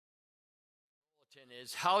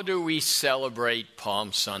Is how do we celebrate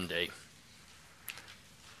Palm Sunday?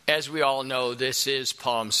 As we all know, this is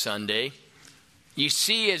Palm Sunday. You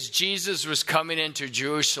see, as Jesus was coming into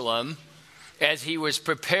Jerusalem, as he was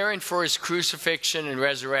preparing for his crucifixion and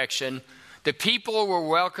resurrection, the people were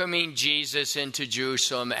welcoming Jesus into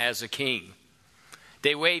Jerusalem as a king.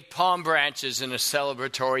 They waved palm branches in a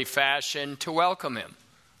celebratory fashion to welcome him.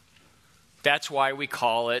 That's why we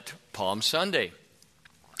call it Palm Sunday.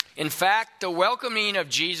 In fact, the welcoming of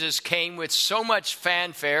Jesus came with so much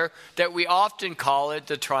fanfare that we often call it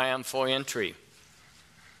the triumphal entry.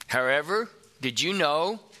 However, did you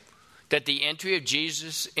know that the entry of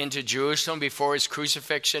Jesus into Jerusalem before his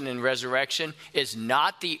crucifixion and resurrection is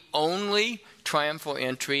not the only triumphal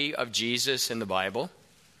entry of Jesus in the Bible?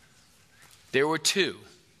 There were two.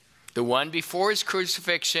 The one before his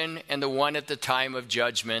crucifixion and the one at the time of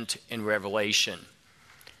judgment in Revelation.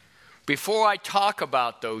 Before I talk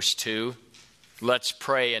about those two, let's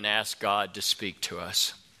pray and ask God to speak to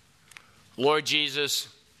us. Lord Jesus,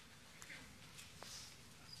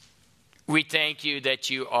 we thank you that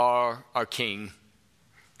you are our King,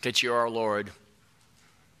 that you are our Lord.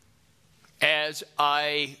 As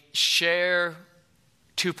I share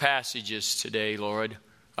two passages today, Lord,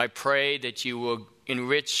 I pray that you will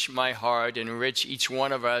enrich my heart and enrich each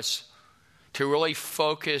one of us to really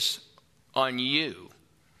focus on you.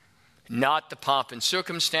 Not the pomp and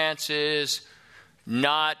circumstances,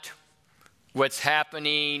 not what's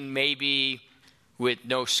happening maybe with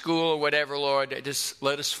no school or whatever, Lord. Just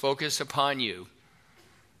let us focus upon you.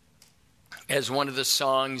 As one of the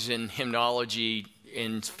songs in hymnology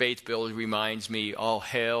in Faith Build reminds me, all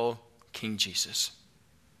hail King Jesus,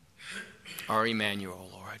 our Emmanuel,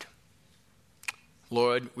 Lord.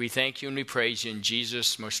 Lord, we thank you and we praise you in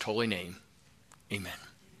Jesus' most holy name. Amen.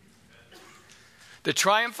 The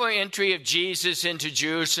triumphal entry of Jesus into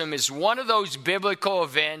Jerusalem is one of those biblical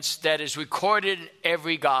events that is recorded in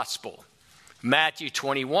every gospel. Matthew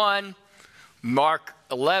 21, Mark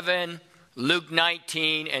 11, Luke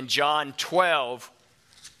 19, and John 12.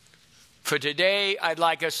 For today, I'd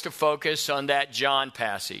like us to focus on that John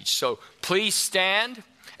passage. So please stand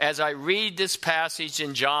as I read this passage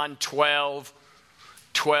in John 12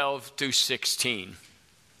 through 16.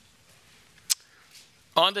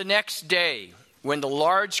 On the next day, when the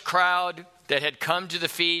large crowd that had come to the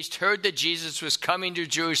feast heard that Jesus was coming to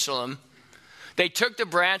Jerusalem, they took the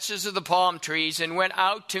branches of the palm trees and went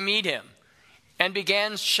out to meet him and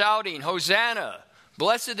began shouting, Hosanna!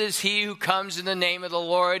 Blessed is he who comes in the name of the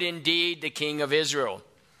Lord, indeed the King of Israel.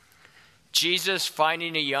 Jesus,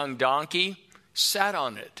 finding a young donkey, sat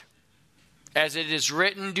on it. As it is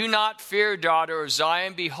written, do not fear, daughter of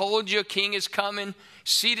Zion. Behold, your king is coming,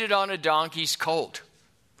 seated on a donkey's colt.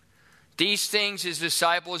 These things his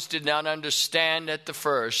disciples did not understand at the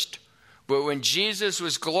first, but when Jesus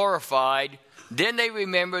was glorified, then they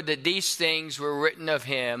remembered that these things were written of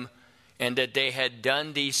him and that they had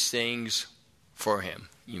done these things for him.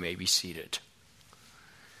 You may be seated.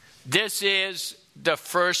 This is the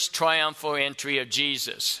first triumphal entry of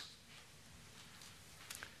Jesus.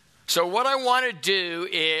 So what I want to do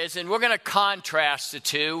is, and we're going to contrast the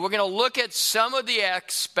two, we're going to look at some of the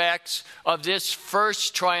aspects of this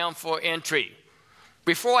first triumphal entry.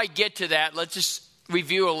 Before I get to that, let's just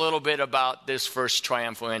review a little bit about this first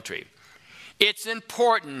triumphal entry. It's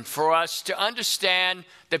important for us to understand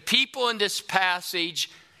the people in this passage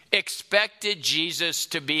expected Jesus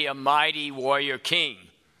to be a mighty warrior king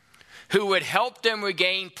who would help them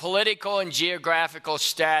regain political and geographical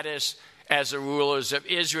status as the rulers of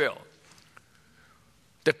Israel.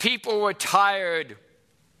 The people were tired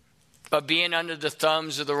of being under the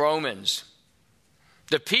thumbs of the Romans.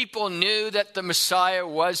 The people knew that the Messiah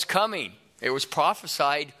was coming. It was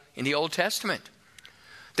prophesied in the Old Testament.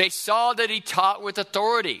 They saw that he taught with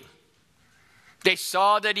authority. They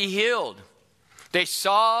saw that he healed. They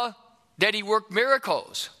saw that he worked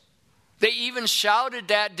miracles. They even shouted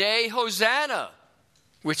that day, Hosanna,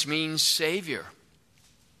 which means Savior.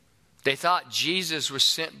 They thought Jesus was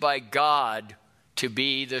sent by God to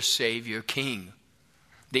be the Savior King.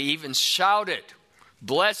 They even shouted,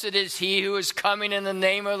 blessed is he who is coming in the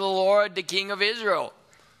name of the Lord, the King of Israel.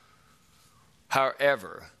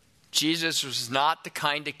 However, Jesus was not the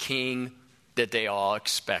kind of king that they all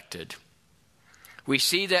expected. We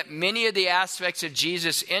see that many of the aspects of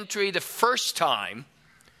Jesus' entry the first time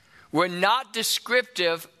were not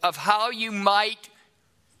descriptive of how you might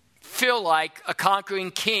feel like a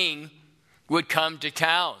conquering king would come to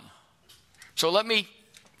town. So let me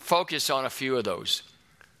focus on a few of those.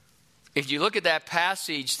 If you look at that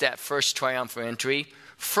passage, that first triumphal entry,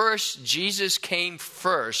 first, Jesus came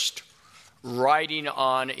first riding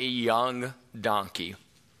on a young donkey.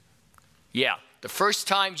 Yeah, the first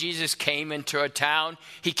time Jesus came into a town,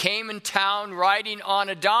 he came in town riding on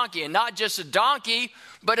a donkey. And not just a donkey,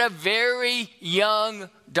 but a very young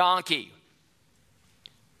donkey.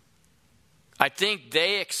 I think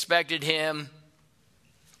they expected him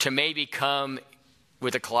to maybe come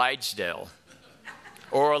with a Clydesdale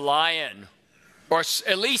or a lion or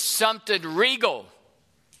at least something regal.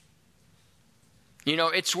 You know,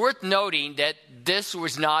 it's worth noting that this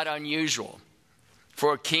was not unusual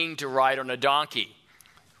for a king to ride on a donkey.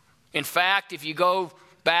 In fact, if you go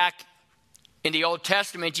back in the Old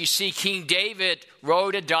Testament, you see King David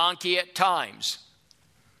rode a donkey at times.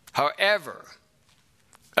 However,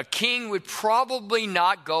 a king would probably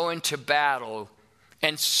not go into battle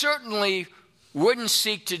and certainly wouldn't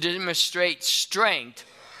seek to demonstrate strength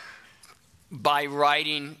by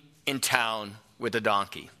riding in town with a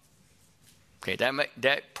donkey. Okay,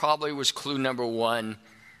 that probably was clue number one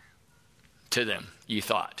to them, you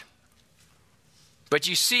thought. But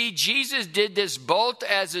you see, Jesus did this both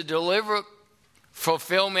as a deliberate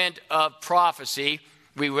fulfillment of prophecy.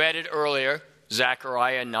 We read it earlier,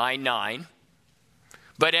 Zechariah 9:9.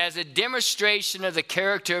 But as a demonstration of the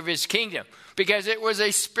character of his kingdom. Because it was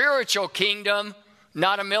a spiritual kingdom,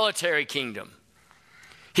 not a military kingdom.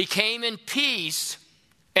 He came in peace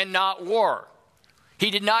and not war.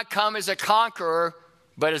 He did not come as a conqueror,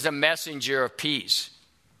 but as a messenger of peace.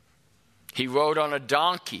 He rode on a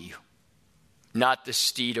donkey, not the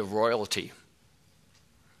steed of royalty.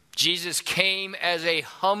 Jesus came as a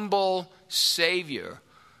humble Savior,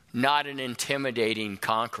 not an intimidating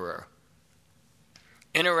conqueror.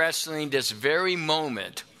 Interestingly, this very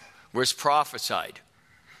moment was prophesied.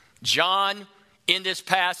 John, in this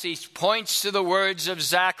passage, points to the words of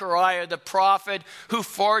Zechariah the prophet who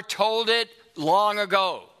foretold it long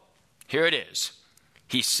ago. Here it is.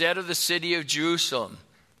 He said of the city of Jerusalem,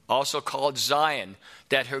 also called Zion,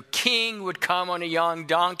 that her king would come on a young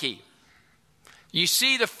donkey. You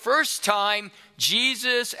see, the first time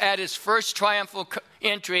Jesus at his first triumphal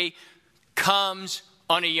entry comes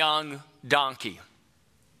on a young donkey.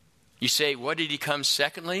 You say, what did he come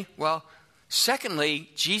secondly? Well, secondly,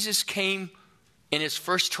 Jesus came in his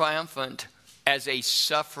first triumphant as a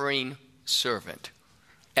suffering servant.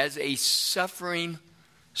 As a suffering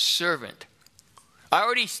servant. I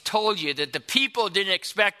already told you that the people didn't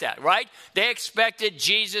expect that, right? They expected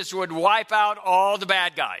Jesus would wipe out all the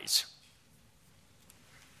bad guys.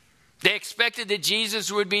 They expected that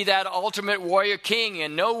Jesus would be that ultimate warrior king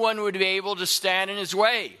and no one would be able to stand in his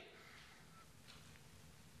way.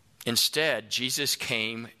 Instead, Jesus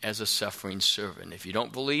came as a suffering servant. If you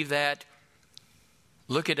don't believe that,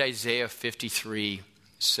 look at Isaiah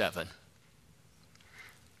 53:7.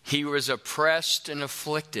 He was oppressed and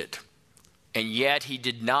afflicted, and yet he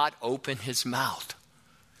did not open his mouth.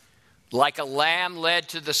 Like a lamb led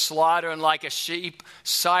to the slaughter and like a sheep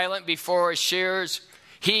silent before his shearers,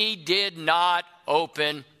 he did not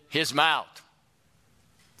open his mouth.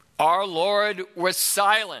 Our Lord was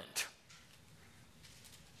silent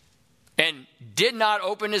and did not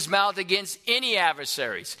open his mouth against any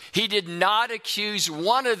adversaries. He did not accuse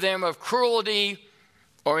one of them of cruelty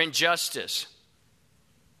or injustice.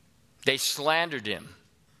 They slandered him.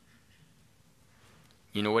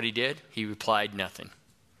 You know what he did? He replied nothing.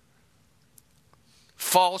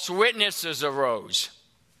 False witnesses arose,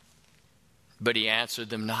 but he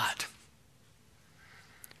answered them not.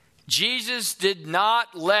 Jesus did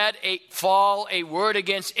not let fall a word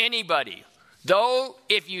against anybody. Though,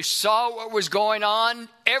 if you saw what was going on,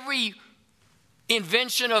 every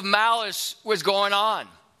invention of malice was going on.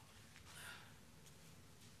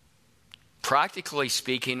 Practically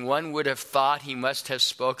speaking, one would have thought he must have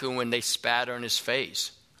spoken when they spat on his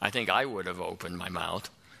face. I think I would have opened my mouth.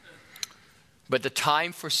 But the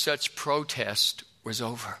time for such protest was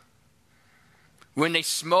over. When they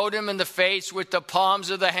smote him in the face with the palms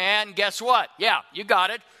of the hand, guess what? Yeah, you got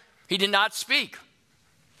it. He did not speak.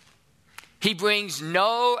 He brings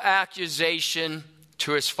no accusation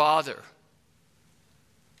to his Father.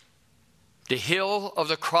 The hill of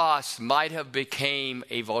the cross might have become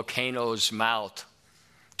a volcano's mouth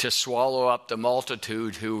to swallow up the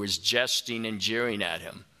multitude who was jesting and jeering at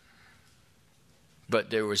him. But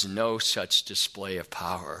there was no such display of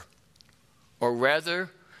power. Or rather,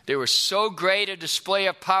 there was so great a display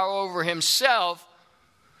of power over himself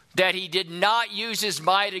that he did not use his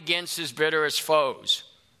might against his bitterest foes.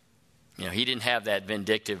 You know, he didn't have that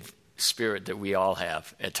vindictive spirit that we all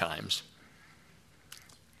have at times.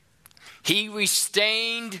 He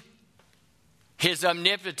restrained his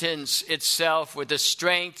omnipotence itself with a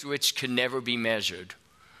strength which could never be measured.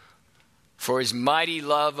 For his mighty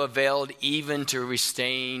love availed even to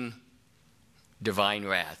restrain divine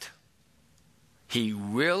wrath. He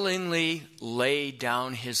willingly laid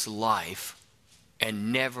down his life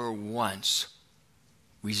and never once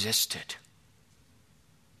resisted.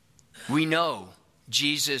 We know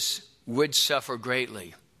Jesus would suffer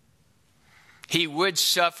greatly. He would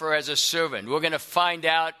suffer as a servant. We're going to find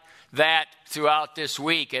out that throughout this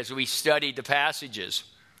week as we study the passages.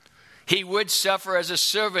 He would suffer as a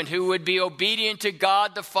servant who would be obedient to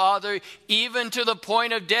God the Father even to the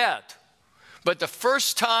point of death. But the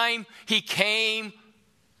first time he came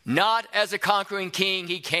not as a conquering king,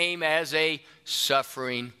 he came as a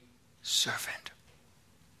suffering servant.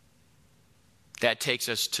 That takes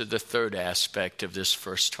us to the third aspect of this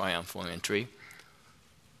first triumphal entry.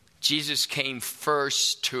 Jesus came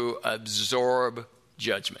first to absorb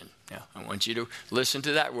judgment. Now, I want you to listen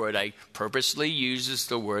to that word. I purposely uses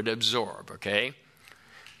the word absorb, okay?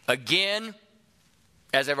 Again,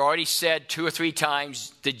 as I've already said 2 or 3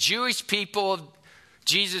 times, the Jewish people of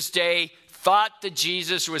Jesus' day thought that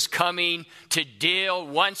Jesus was coming to deal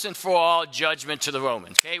once and for all judgment to the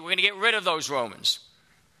Romans. Okay, we're going to get rid of those Romans.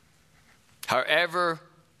 However,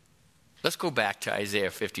 let's go back to Isaiah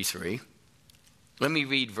 53. Let me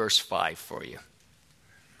read verse 5 for you.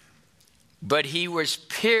 But he was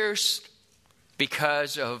pierced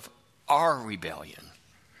because of our rebellion.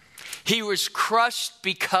 He was crushed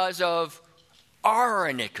because of our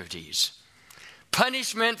iniquities.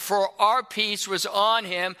 Punishment for our peace was on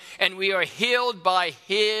him, and we are healed by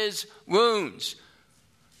his wounds.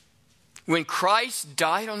 When Christ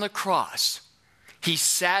died on the cross, he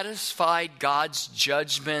satisfied God's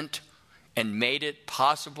judgment and made it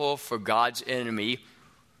possible for God's enemy,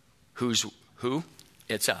 who?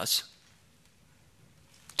 It's us,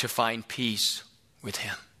 to find peace with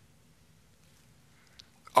him.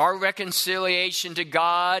 Our reconciliation to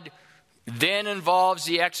God then involves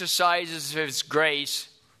the exercises of his grace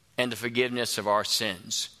and the forgiveness of our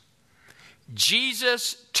sins.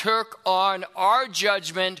 Jesus took on our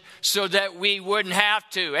judgment so that we wouldn't have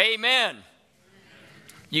to. Amen.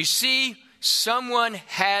 You see, someone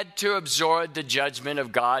had to absorb the judgment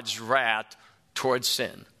of God's wrath towards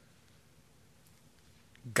sin.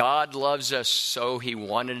 God loves us so he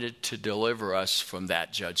wanted it to deliver us from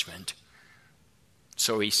that judgment.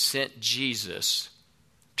 So he sent Jesus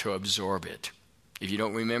to absorb it. If you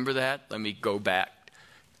don't remember that, let me go back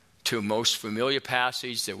to a most familiar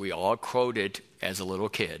passage that we all quoted as a little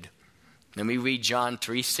kid. Let me read John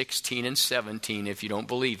 3:16 and 17 if you don't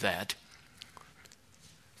believe that.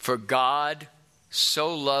 For God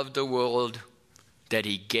so loved the world that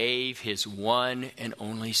he gave his one and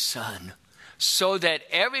only Son, so that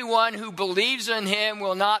everyone who believes in him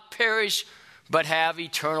will not perish but have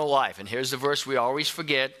eternal life. And here's the verse we always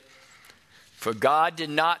forget. For God did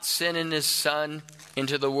not send in his Son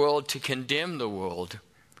into the world to condemn the world,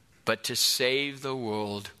 but to save the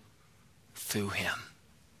world through him.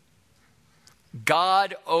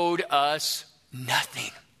 God owed us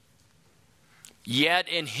nothing. Yet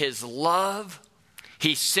in his love,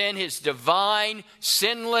 he sent his divine,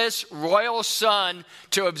 sinless, royal Son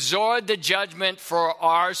to absorb the judgment for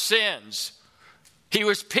our sins. He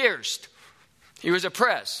was pierced. He was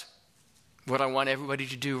oppressed. What I want everybody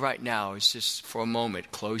to do right now is just for a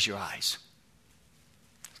moment, close your eyes.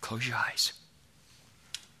 Close your eyes.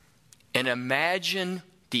 And imagine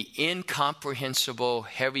the incomprehensible,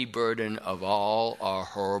 heavy burden of all our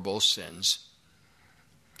horrible sins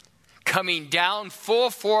coming down full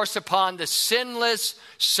force upon the sinless,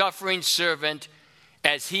 suffering servant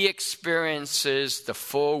as he experiences the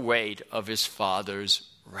full weight of his Father's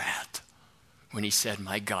wrath. When he said,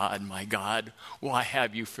 my God, why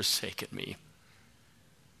have you forsaken me?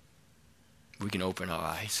 We can open our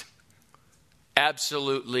eyes.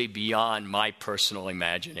 Absolutely beyond my personal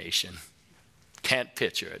imagination. Can't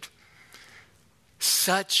picture it.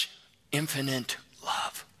 Such infinite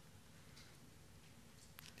love.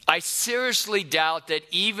 I seriously doubt that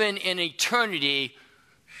even in eternity,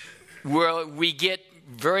 where we get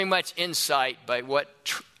very much insight by what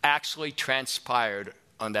actually transpired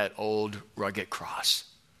on that old rugged cross.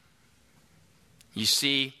 You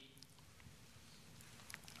see,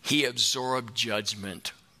 he absorbed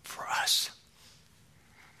judgment for us.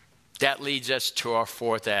 That leads us to our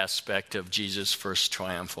fourth aspect of Jesus' first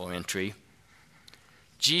triumphal entry.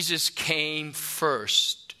 Jesus came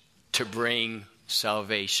first to bring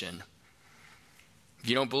salvation. If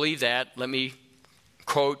you don't believe that, let me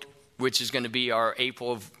quote, which is going to be our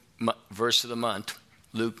April verse of the month,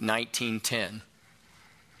 Luke 19:10.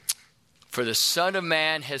 For the Son of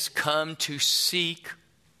Man has come to seek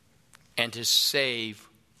and to save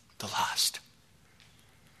the lost.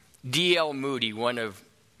 D.L. Moody, one of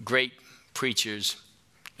great preachers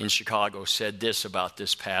in Chicago said this about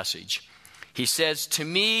this passage. He says, "To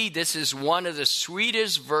me, this is one of the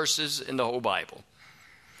sweetest verses in the whole Bible.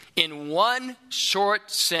 In one short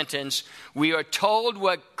sentence, we are told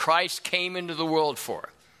what Christ came into the world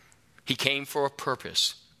for. He came for a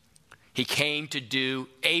purpose. He came to do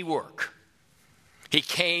a work. He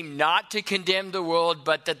came not to condemn the world,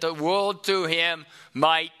 but that the world through him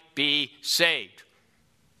might be saved."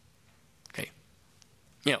 Okay.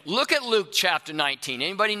 Look at Luke chapter 19.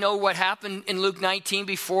 Anybody know what happened in Luke 19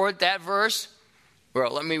 before that verse?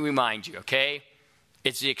 Well, let me remind you, okay?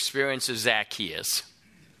 It's the experience of Zacchaeus.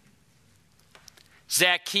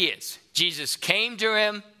 Zacchaeus, Jesus came to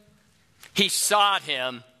him, he sought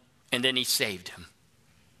him, and then he saved him.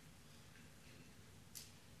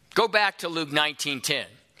 Go back to Luke 19:10.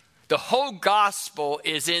 The whole gospel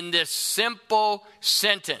is in this simple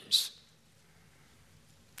sentence.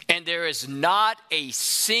 And there is not a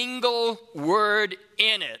single word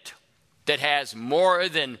in it that has more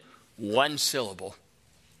than one syllable.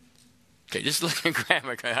 Okay, just look at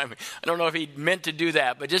grammar. I don't know if he meant to do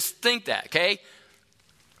that, but just think that, okay?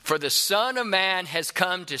 For the Son of Man has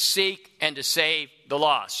come to seek and to save the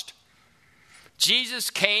lost. Jesus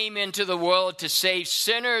came into the world to save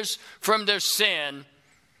sinners from their sin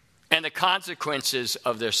and the consequences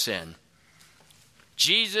of their sin.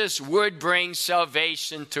 Jesus would bring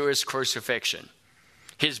salvation through his crucifixion,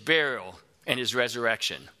 his burial, and his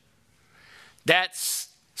resurrection. That's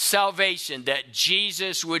salvation that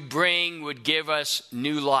Jesus would bring would give us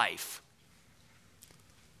new life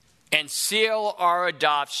and seal our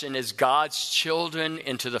adoption as God's children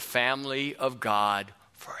into the family of God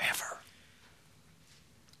forever.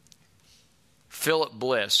 Philip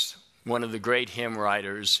Bliss, one of the great hymn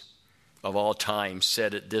writers of all time,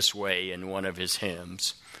 said it this way in one of his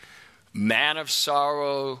hymns: "Man of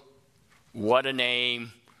sorrow, what a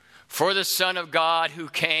name for the Son of God who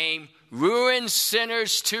came, ruined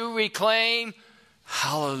sinners to reclaim.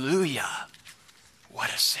 Hallelujah,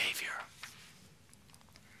 what a Savior."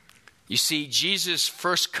 You see, Jesus'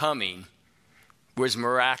 first coming was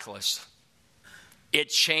miraculous. It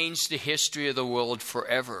changed the history of the world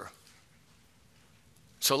forever.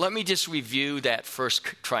 So let me just review that first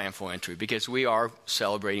triumphal entry, because we are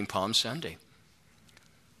celebrating Palm Sunday.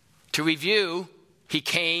 To review, he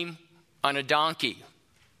came on a donkey.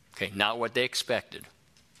 Okay, not what they expected.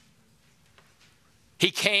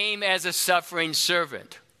 He came as a suffering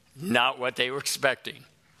servant, not what they were expecting.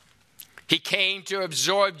 He came to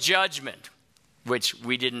absorb judgment, which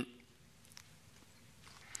we didn't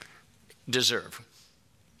deserve.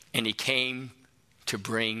 And he came to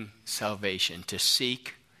bring salvation, to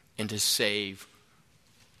seek and to save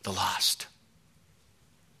the lost.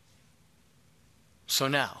 So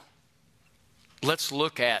now, let's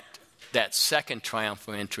look at that second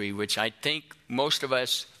triumphal entry, which I think most of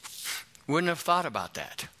us wouldn't have thought about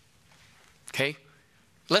that. Okay?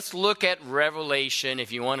 Let's look at Revelation.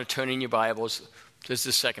 If you want to turn in your Bibles, this is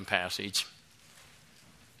the second passage.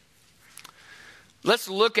 Let's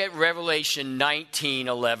look at Revelation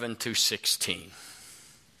 19:11 through 16.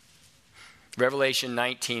 Revelation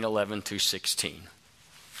 19:11 through 16.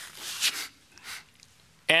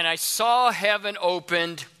 "And I saw heaven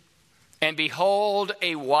opened, and behold,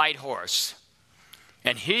 a white horse.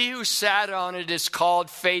 And he who sat on it is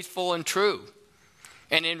called Faithful and True.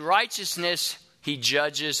 And in righteousness he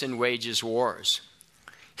judges and wages wars.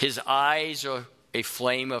 His eyes are a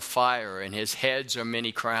flame of fire, and his heads are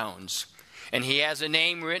many crowns. And he has a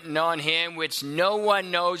name written on him which no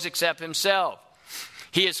one knows except himself.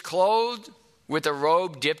 He is clothed with a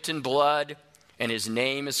robe dipped in blood, and his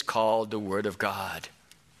name is called the Word of God."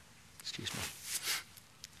 Excuse me.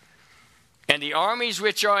 "And the armies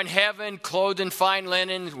which are in heaven, clothed in fine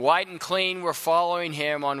linen, white and clean, were following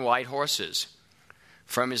him on white horses.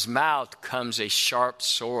 From his mouth comes a sharp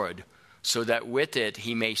sword, so that with it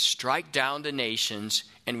he may strike down the nations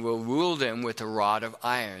and will rule them with a rod of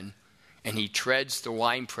iron. And he treads the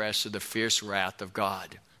winepress of the fierce wrath of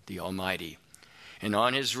God, the Almighty. And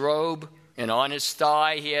on his robe and on his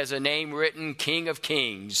thigh he has a name written, King of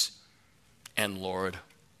Kings and Lord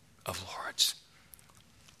of Lords."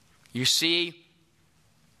 You see,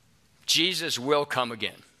 Jesus will come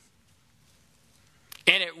again.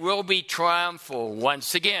 And it will be triumphal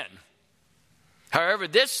once again. However,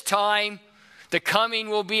 this time, the coming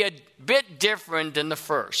will be a bit different than the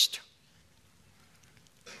first.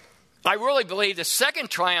 I really believe the second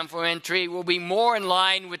triumphal entry will be more in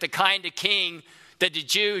line with the kind of king that the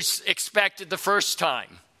Jews expected the first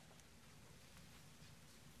time.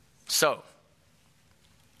 So,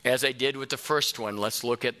 as I did with the first one, let's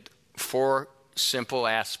look at 4 simple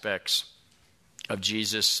aspects of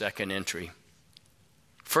Jesus' second entry.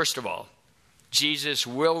 First of all, Jesus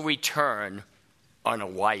will return on a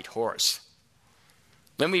white horse.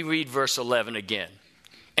 Let me read verse 11 again.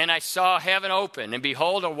 And I saw heaven open, and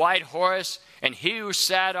behold, a white horse, and he who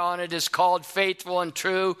sat on it is called Faithful and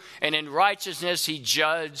True, and in righteousness he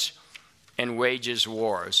judges and wages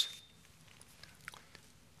wars.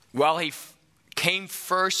 While he came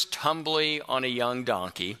first humbly on a young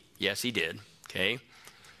donkey, yes, he did, okay,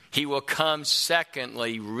 he will come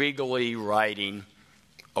secondly regally riding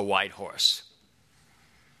a white horse.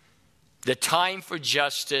 The time for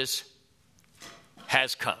justice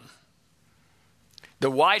has come. The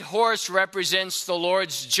white horse represents the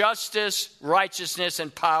Lord's justice, righteousness,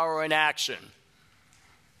 and power in action.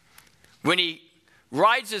 When he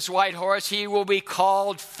rides this white horse, he will be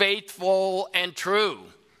called Faithful and True.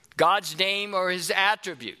 God's name or his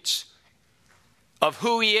attributes of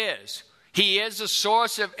who he is. He is the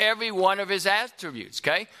source of every one of his attributes,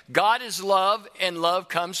 okay? God is love, and love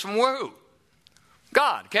comes from who?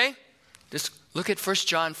 God, okay? Just look at 1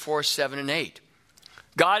 John 4, 7, and 8.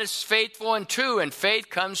 God is faithful and true, and faith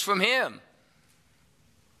comes from him.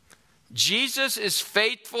 Jesus is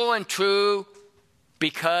faithful and true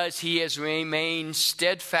because he has remained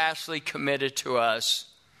steadfastly committed to us,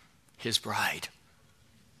 his bride.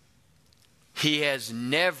 He has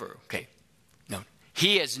never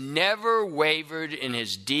wavered in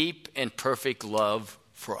his deep and perfect love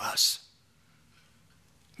for us.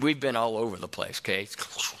 We've been all over the place, okay?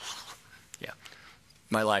 Yeah,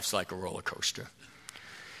 my life's like a roller coaster.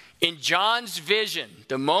 In John's vision,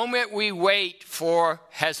 the moment we wait for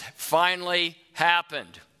has finally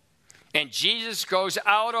happened. And Jesus goes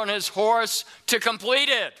out on his horse to complete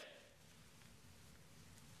it.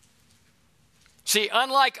 See,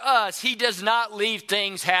 unlike us, he does not leave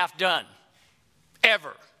things half done.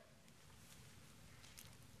 Ever.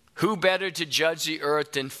 Who better to judge the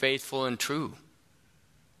earth than Faithful and True?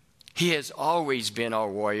 He has always been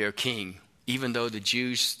our warrior king, even though the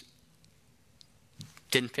Jews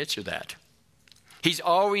didn't picture that. He's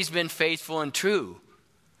always been faithful and true.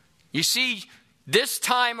 You see, this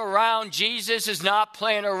time around, Jesus is not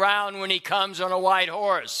playing around when he comes on a white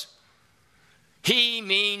horse. He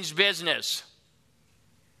means business.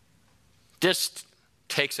 This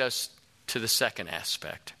takes us to the second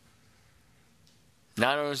aspect.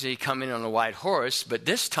 Not only is he coming on a white horse, but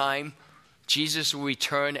this time, Jesus will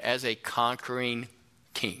return as a conquering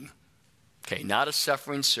king. Okay, not a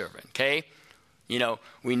suffering servant, okay? You know,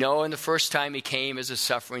 we know in the first time he came as a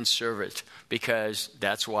suffering servant because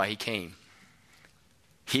that's why he came.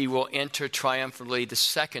 He will enter triumphantly the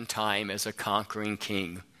second time as a conquering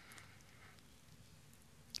king.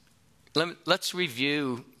 Let's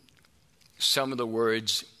review some of the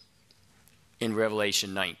words in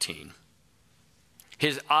Revelation 19.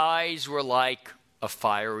 His eyes were like a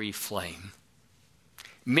fiery flame.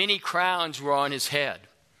 Many crowns were on his head.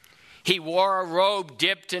 He wore a robe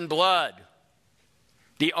dipped in blood.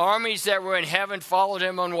 The armies that were in heaven followed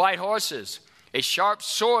him on white horses. A sharp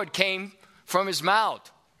sword came from his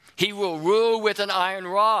mouth. He will rule with an iron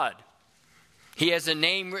rod. He has a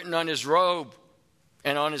name written on his robe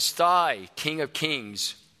and on his thigh, King of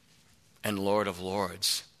Kings and Lord of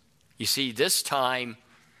Lords. You see, this time,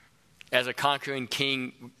 as a conquering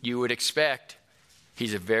king, you would expect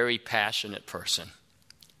he's a very passionate person.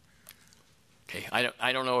 Okay,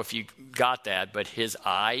 I don't know if you got that, but his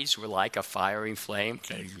eyes were like a fiery flame.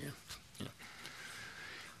 Okay. Yeah.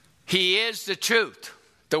 He is the truth,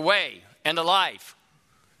 the way, and the life.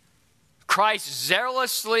 Christ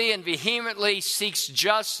zealously and vehemently seeks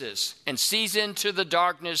justice and sees into the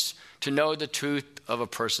darkness to know the truth of a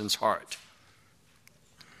person's heart.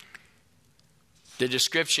 The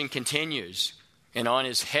description continues, and on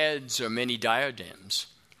his heads are many diadems.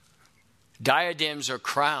 Diadems are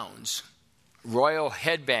crowns, royal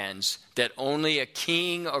headbands that only a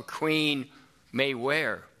king or queen may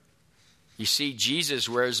wear. You see, Jesus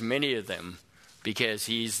wears many of them because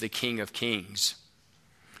he's the King of Kings.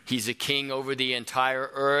 He's a king over the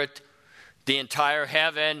entire earth, the entire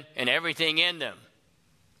heaven, and everything in them.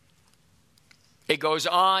 It goes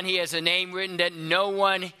on, he has a name written that no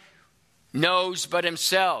one knows but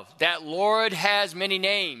himself. That Lord has many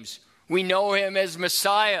names. We know him as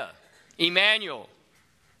Messiah, Emmanuel,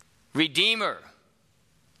 Redeemer.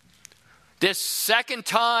 This second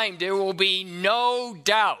time, there will be no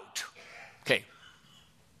doubt,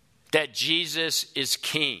 that Jesus is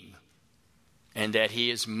king and that he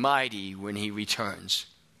is mighty when he returns.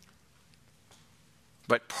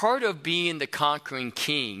 But part of being the conquering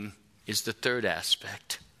king is the third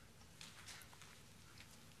aspect.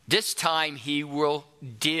 This time he will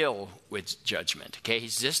deal with judgment.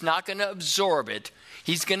 He's just not going to absorb it.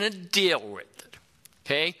 He's going to deal with it.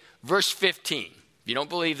 Okay? Verse 15. If you don't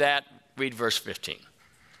believe that, read verse 15.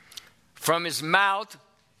 From his mouth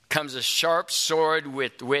comes a sharp sword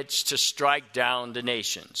with which to strike down the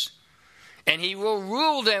nations. And he will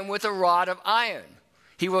rule them with a rod of iron.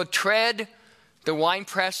 He will tread the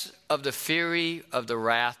winepress of the fury of the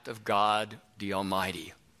wrath of God the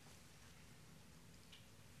Almighty.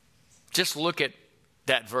 Just look at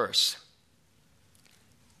that verse.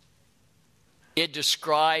 It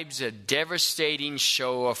describes a devastating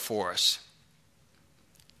show of force.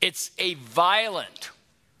 It's a violent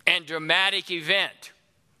and dramatic event.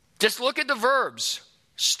 Just look at the verbs: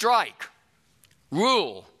 strike,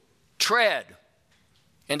 rule, tread,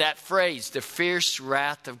 and that phrase, the fierce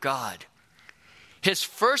wrath of God. His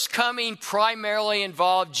first coming primarily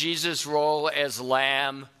involved Jesus' role as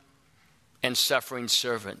lamb and suffering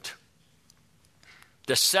servant.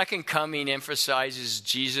 The second coming emphasizes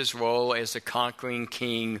Jesus' role as the conquering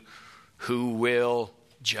king who will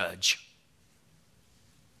judge.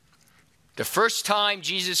 The first time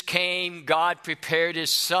Jesus came, God prepared his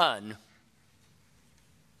son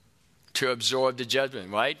to absorb the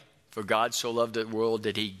judgment, right? For God so loved the world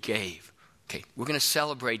that he gave. Okay, we're going to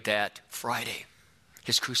celebrate that Friday,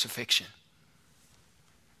 his crucifixion.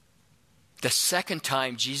 The second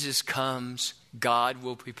time Jesus comes, God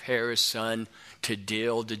will prepare his son to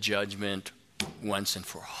deal the judgment once and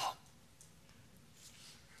for all.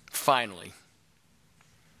 Finally,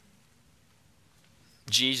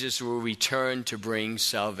 Jesus will return to bring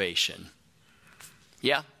salvation.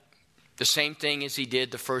 Yeah, the same thing as he did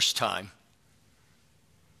the first time.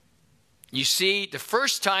 You see, the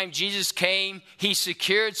first time Jesus came, he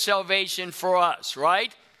secured salvation for us,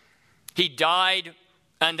 right? He died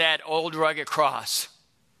on that old rugged cross.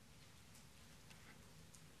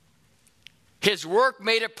 His work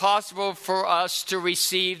made it possible for us to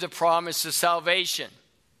receive the promise of salvation.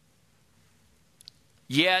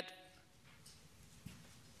 Yet,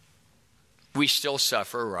 we still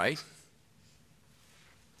suffer, right?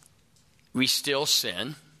 We still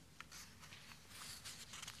sin.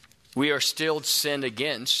 We are still sinned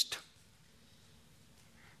against.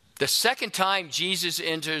 The second time Jesus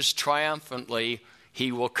enters triumphantly,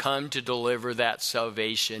 he will come to deliver that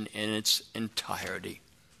salvation in its entirety.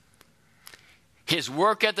 His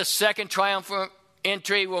work at the second triumphant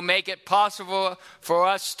entry will make it possible for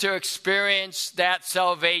us to experience that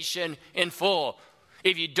salvation in full.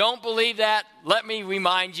 If you don't believe that, let me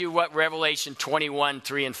remind you what Revelation 21,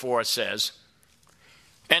 3 and 4 says.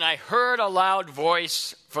 And I heard a loud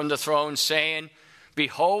voice from the throne saying,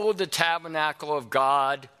 "Behold, the tabernacle of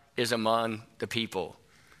God is among the people,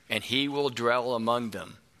 and he will dwell among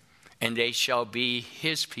them, and they shall be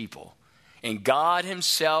his people, and God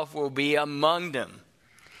himself will be among them.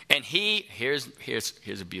 And here's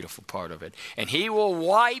a beautiful part of it, and he will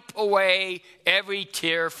wipe away every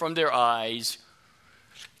tear from their eyes.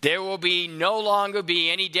 There will no longer be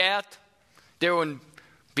any death. There will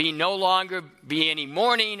no longer be any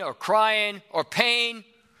mourning or crying or pain.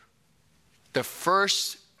 The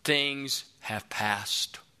first things have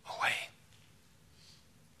passed away."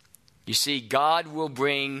 You see, God will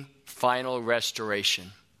bring final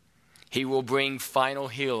restoration. He will bring final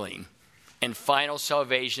healing and final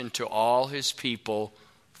salvation to all his people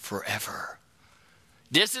forever.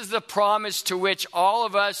 This is the promise to which all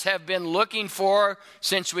of us have been looking for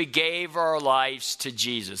since we gave our lives to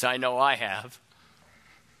Jesus. I know I have.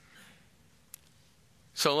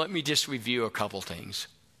 So let me just review a couple things.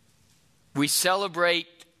 We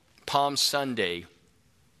celebrate Palm Sunday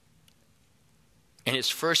and his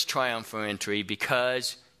first triumphal entry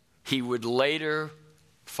because he would later,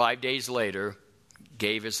 5 days later,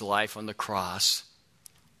 gave his life on the cross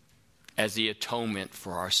as the atonement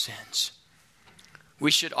for our sins.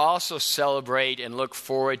 We should also celebrate and look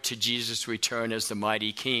forward to Jesus' return as the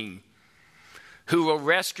mighty King, who will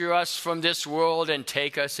rescue us from this world and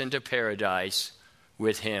take us into paradise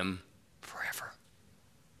with him forever.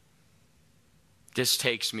 This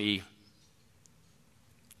takes me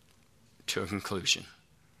to a conclusion.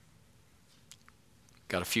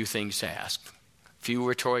 Got a few things to ask. A few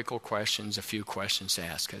rhetorical questions, a few questions to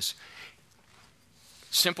ask us.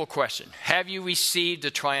 Simple question. Have you received the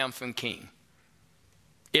triumphant King?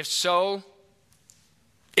 If so,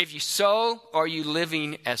 are you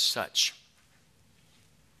living as such?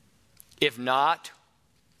 If not,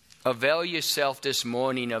 avail yourself this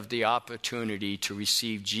morning of the opportunity to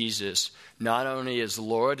receive Jesus not only as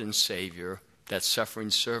Lord and Savior, that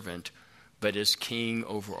suffering servant, but as King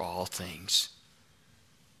over all things.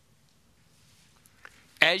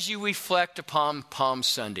 As you reflect upon Palm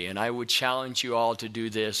Sunday, and I would challenge you all to do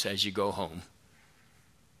this as you go home,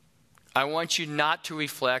 I want you not to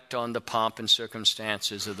reflect on the pomp and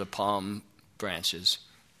circumstances of the palm branches,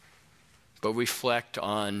 but reflect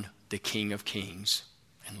on the King of Kings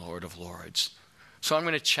and Lord of Lords. So I'm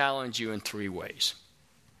going to challenge you in 3 ways.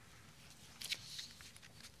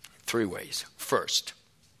 3 ways. First,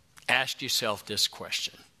 ask yourself this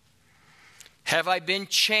question. Have I been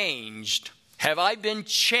changed? Have I been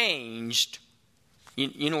changed?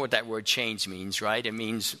 You know what that word change means, right? It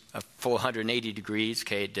means a 480 degrees.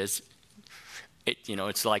 Okay, it does.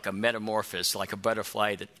 It's like a metamorphosis, like a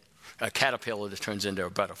butterfly, a caterpillar that turns into a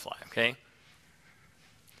butterfly. Okay.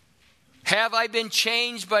 Have I been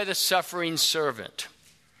changed by the suffering servant?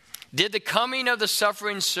 Did the coming of the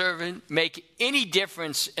suffering servant make any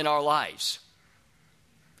difference in our lives?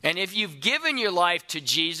 And if you've given your life to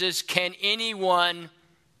Jesus, can anyone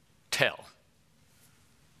tell?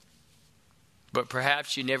 But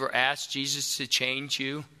perhaps you never asked Jesus to change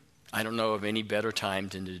you. I don't know of any better time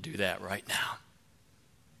than to do that right now.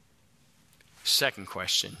 Second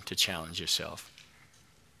question to challenge yourself.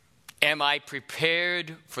 Am I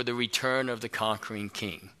prepared for the return of the conquering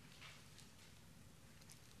king?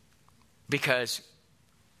 Because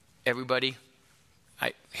everybody,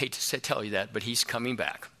 I hate to tell you that, but he's coming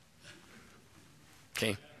back.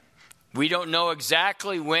 Okay? We don't know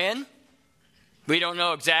exactly when. We don't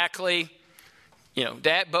know exactly,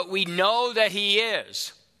 that, but we know that he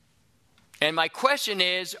is. And my question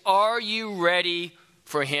is, are you ready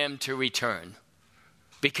for him to return?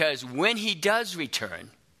 Because when he does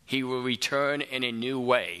return, he will return in a new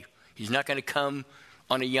way. He's not going to come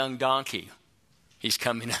on a young donkey. He's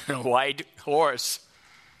coming on a white horse.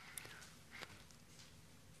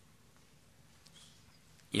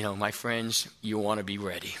 My friends, you want to be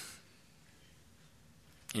ready.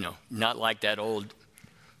 Not like that old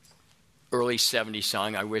early 70s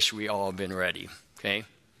song, I wish we all had been ready. Okay?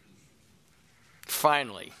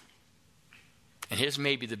 Finally, and here's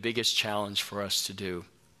maybe the biggest challenge for us to do.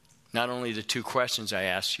 Not only the 2 questions I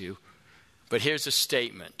asked you, but here's a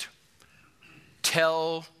statement.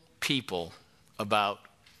 Tell people about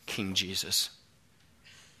King Jesus.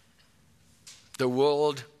 The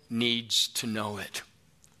world needs to know it.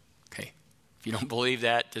 Okay. If you don't believe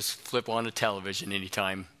that, just flip on the television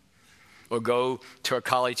anytime. Or go to a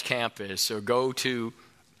college campus, or go to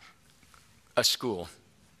a school.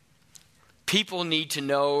 People need to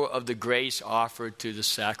know of the grace offered through the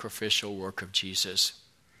sacrificial work of Jesus.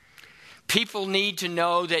 People need to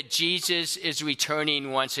know that Jesus is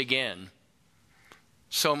returning once again.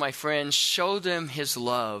 So, my friends, show them his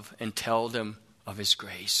love and tell them of his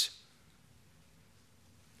grace.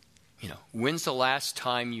 When's the last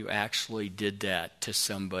time you actually did that to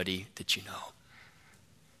somebody that you know?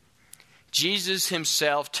 Jesus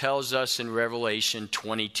himself tells us in Revelation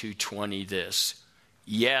 22:20 this,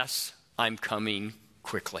 yes, I'm coming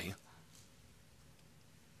quickly.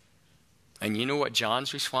 And you know what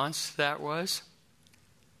John's response to that was?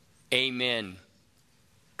 Amen.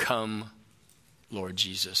 Come, Lord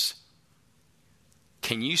Jesus.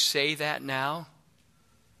 Can you say that now?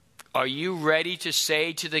 Are you ready to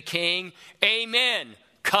say to the King, Amen.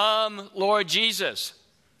 Come, Lord Jesus?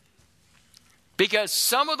 Because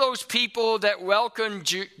some of those people that welcomed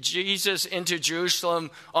Jesus into Jerusalem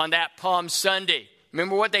on that Palm Sunday,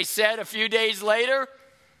 remember what they said a few days later?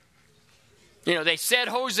 They said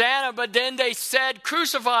Hosanna, but then they said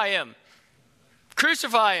crucify him.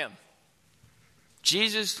 Crucify him.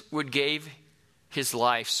 Jesus would give his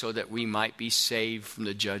life so that we might be saved from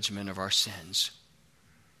the judgment of our sins.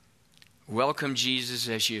 Welcome Jesus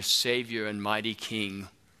as your Savior and mighty King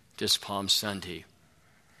this Palm Sunday.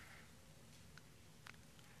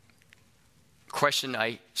 Question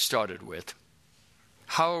I started with.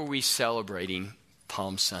 How are we celebrating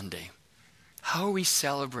Palm Sunday? How are we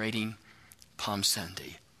celebrating Palm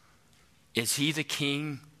Sunday? Is he the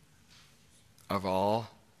King of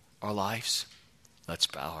all our lives? Let's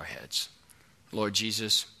bow our heads. Lord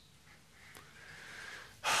Jesus,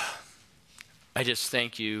 I just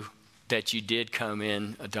thank you that you did come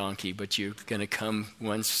in a donkey, but you're going to come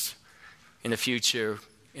once in the future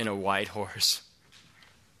in a white horse.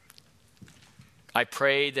 I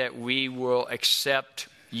pray that we will accept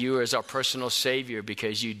you as our personal Savior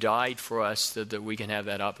because you died for us so that we can have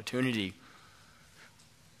that opportunity.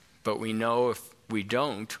 But we know if we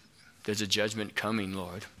don't, there's a judgment coming,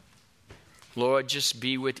 Lord. Lord, just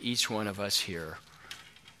be with each one of us here.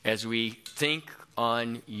 As we think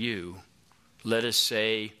on you, let us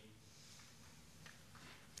say,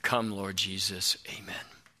 come, Lord Jesus, amen.